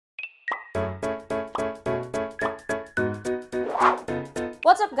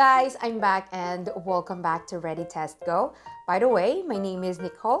What's up guys, I'm back and welcome back to Ready Test Go. By the way, my name is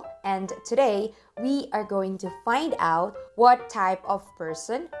Nicole and today we are going to find out what type of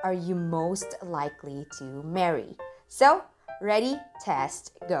person are you most likely to marry. So, ready,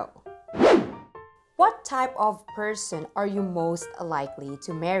 test, go. What type of person are you most likely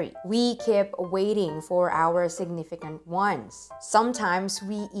to marry? We keep waiting for our significant ones. Sometimes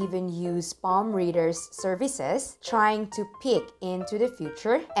we even use palm readers services trying to peek into the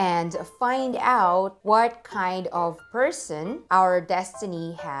future and find out what kind of person our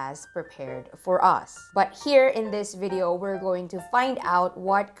destiny has prepared for us. But here in this video, we're going to find out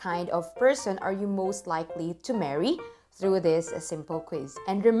what kind of person are you most likely to marry through this simple quiz.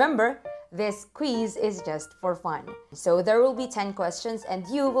 And remember, this quiz is just for fun. So there will be 10 questions and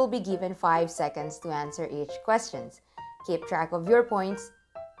you will be given 5 seconds to answer each question. Keep track of your points,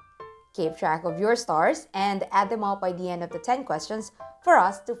 keep track of your stars, and add them up by the end of the 10 questions for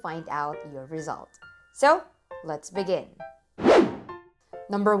us to find out your result. So let's begin.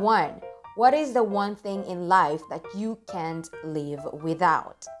 Number 1. What is the one thing in life that you can't live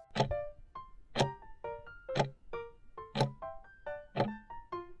without?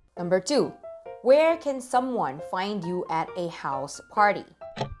 Number 2, where can someone find you at a house party?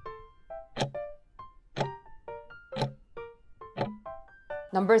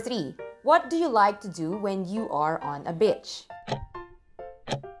 Number 3, what do you like to do when you are on a beach?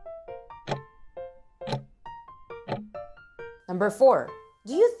 Number 4,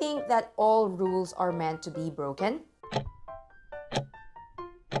 do you think that all rules are meant to be broken?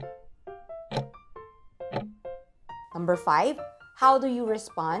 Number 5, how do you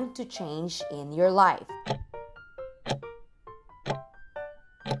respond to change in your life?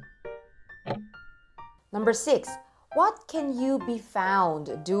 Number 6, what can you be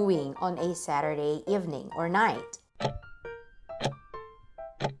found doing on a Saturday evening or night?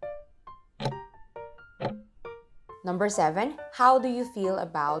 Number 7, how do you feel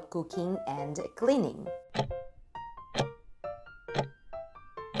about cooking and cleaning?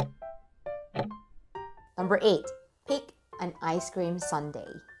 Number 8, pick an ice cream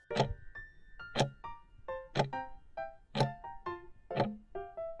sundae.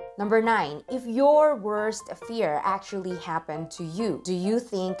 Number 9, if your worst fear actually happened to you, do you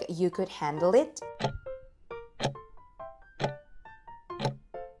think you could handle it?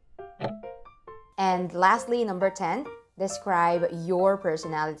 And lastly, number 10, describe your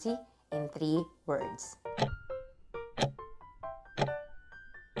personality in 3 words.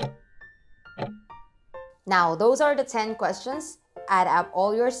 Now, those are the 10 questions. Add up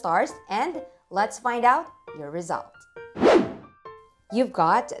all your stars and let's find out your result. You've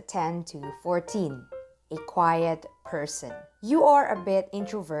got 10 to 14, a quiet person. You are a bit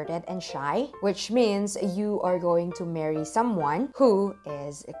introverted and shy, which means you are going to marry someone who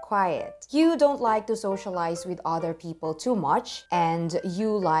is quiet. You don't like to socialize with other people too much and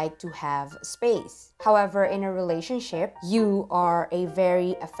you like to have space. However, in a relationship, you are a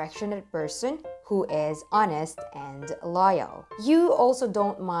very affectionate person who is honest and loyal. You also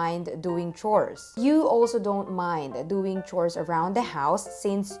don't mind doing chores. You also don't mind doing chores around the house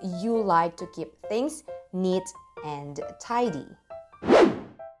since you like to keep things neat and tidy.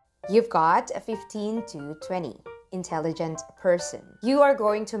 You've got a 15 to 20. Intelligent person. You are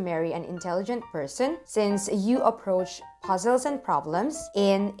going to marry an intelligent person since you approach puzzles and problems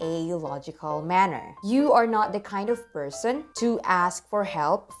in a logical manner. You are not the kind of person to ask for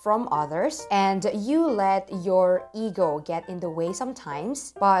help from others and you let your ego get in the way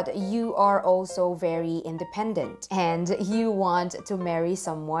sometimes, but you are also very independent and you want to marry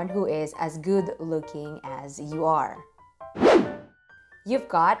someone who is as good looking as you are. You've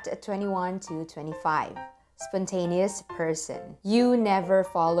got 21 to 25. Spontaneous person. You never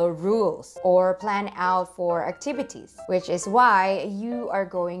follow rules or plan out for activities, which is why you are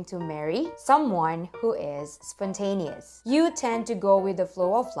going to marry someone who is spontaneous. You tend to go with the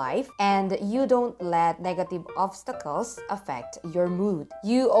flow of life and you don't let negative obstacles affect your mood.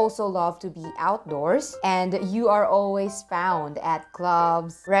 You also love to be outdoors and you are always found at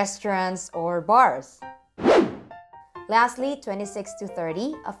clubs, restaurants, or bars. Lastly, 26 to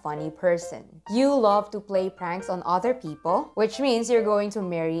 30, a funny person. You love to play pranks on other people, which means you're going to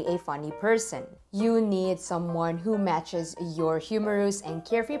marry a funny person. You need someone who matches your humorous and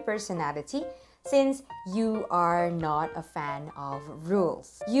carefree personality since you are not a fan of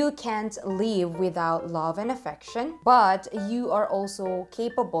rules. You can't live without love and affection, but you are also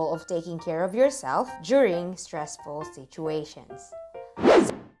capable of taking care of yourself during stressful situations.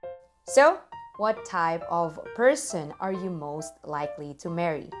 So, what type of person are you most likely to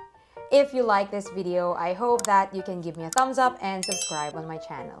marry? If you like this video, I hope that you can give me a thumbs up and subscribe on my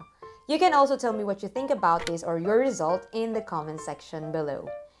channel. You can also tell me what you think about this or your result in the comment section below.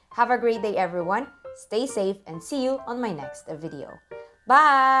 Have a great day, everyone. Stay safe and see you on my next video.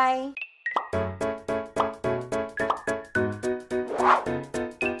 Bye!